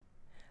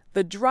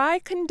The dry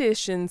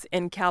conditions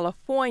in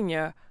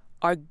California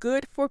are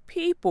good for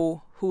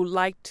people who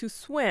like to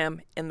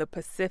swim in the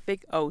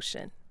Pacific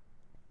Ocean.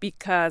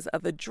 Because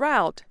of the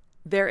drought,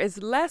 there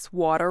is less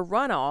water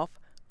runoff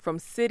from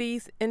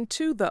cities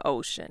into the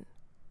ocean.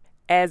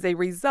 As a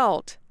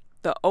result,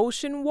 the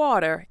ocean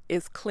water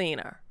is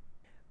cleaner.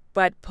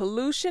 But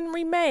pollution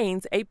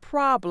remains a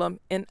problem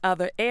in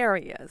other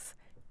areas,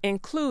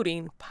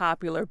 including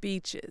popular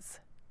beaches.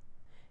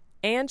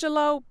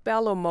 Angelo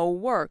Bellomo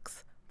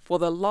works for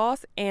the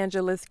Los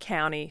Angeles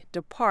County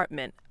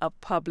Department of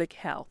Public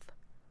Health.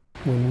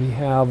 When we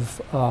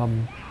have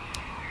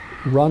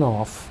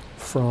runoff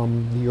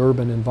from the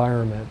urban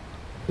environment,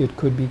 it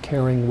could be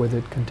carrying with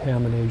it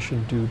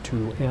contamination due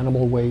to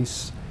animal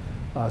waste,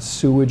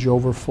 sewage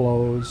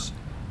overflows,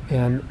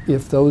 and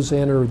if those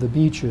enter the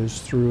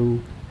beaches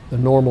through the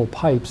normal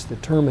pipes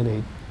that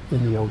terminate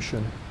in the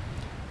ocean,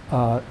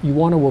 you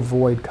want to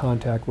avoid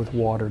contact with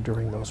water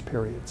during those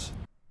periods.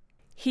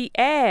 He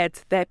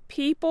adds that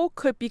people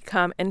could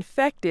become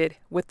infected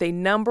with a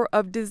number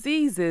of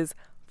diseases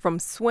from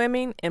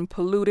swimming in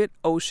polluted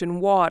ocean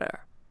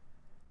water.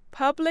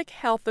 Public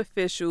health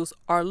officials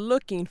are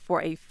looking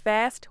for a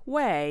fast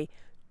way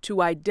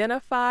to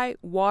identify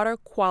water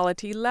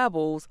quality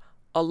levels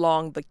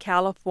along the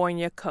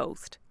California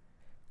coast.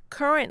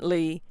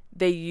 Currently,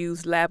 they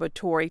use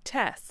laboratory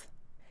tests.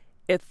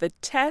 If the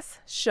tests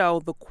show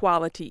the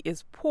quality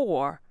is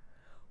poor,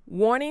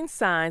 warning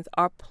signs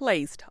are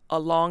placed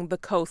along the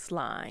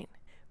coastline.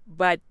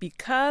 But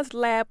because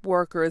lab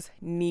workers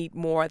need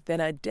more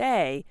than a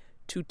day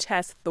to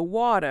test the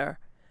water,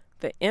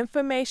 the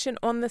information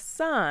on the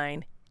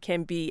sign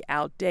can be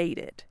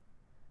outdated.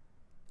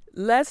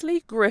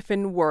 Leslie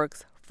Griffin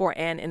works for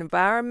an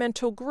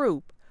environmental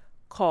group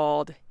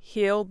called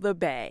Heal the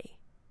Bay.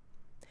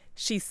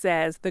 She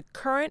says the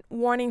current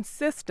warning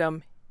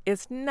system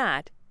is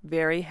not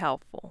very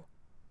helpful.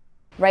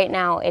 Right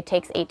now, it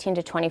takes 18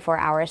 to 24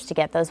 hours to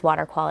get those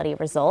water quality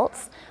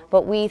results,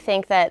 but we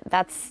think that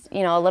that's,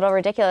 a little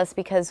ridiculous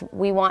because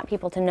we want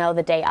people to know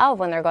the day of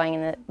when they're going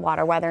in the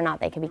water whether or not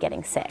they could be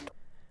getting sick.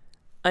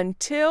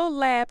 Until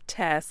lab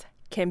tests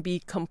can be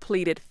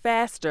completed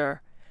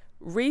faster,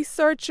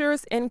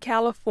 researchers in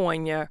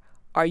California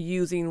are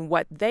using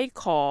what they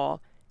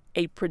call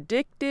a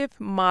predictive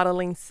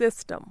modeling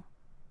system.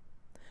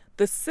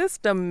 The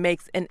system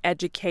makes an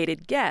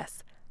educated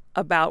guess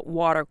about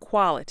water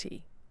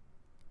quality.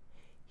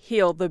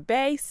 Heal the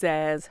Bay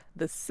says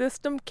the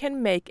system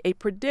can make a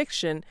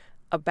prediction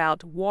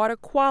about water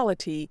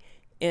quality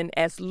in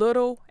as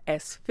little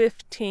as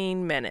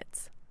 15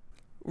 minutes.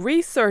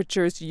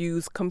 Researchers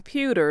use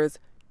computers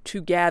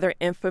to gather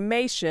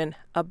information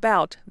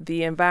about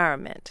the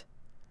environment.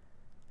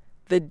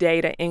 The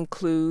data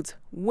includes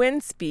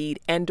wind speed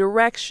and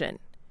direction,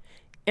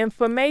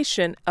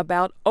 information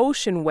about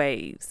ocean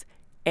waves,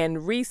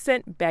 and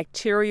recent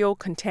bacterial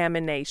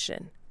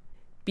contamination.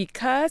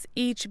 Because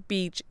each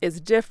beach is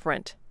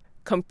different,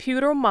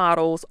 computer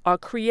models are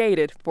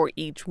created for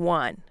each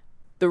one.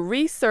 The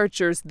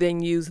researchers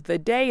then use the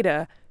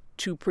data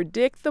to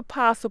predict the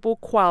possible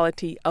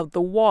quality of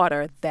the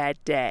water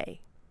that day.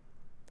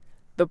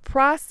 The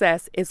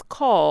process is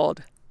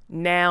called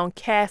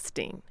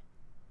nowcasting.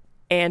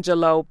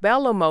 Angelo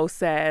Bellomo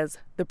says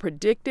the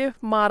predictive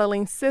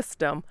modeling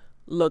system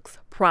looks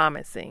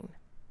promising.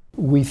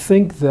 We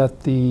think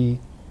that the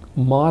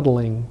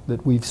modeling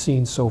that we've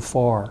seen so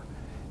far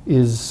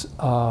is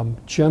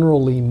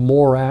generally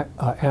more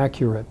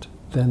accurate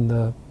than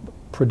the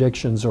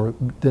predictions or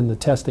than the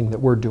testing that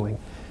we're doing.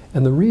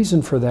 And the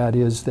reason for that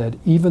is that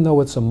even though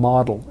it's a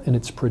model and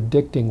it's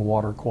predicting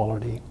water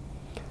quality,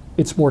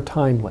 it's more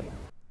timely.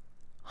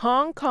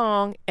 Hong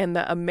Kong and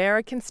the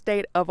American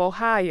state of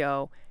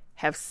Ohio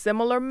have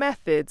similar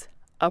methods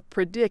of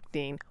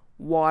predicting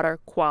water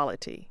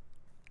quality.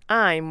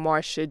 I'm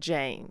Marcia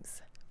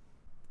James.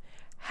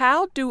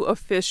 How do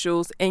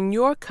officials in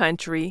your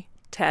country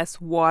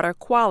test water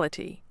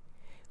quality?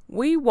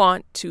 We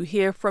want to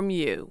hear from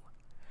you.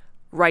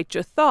 Write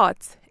your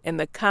thoughts in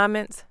the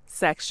comments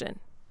section.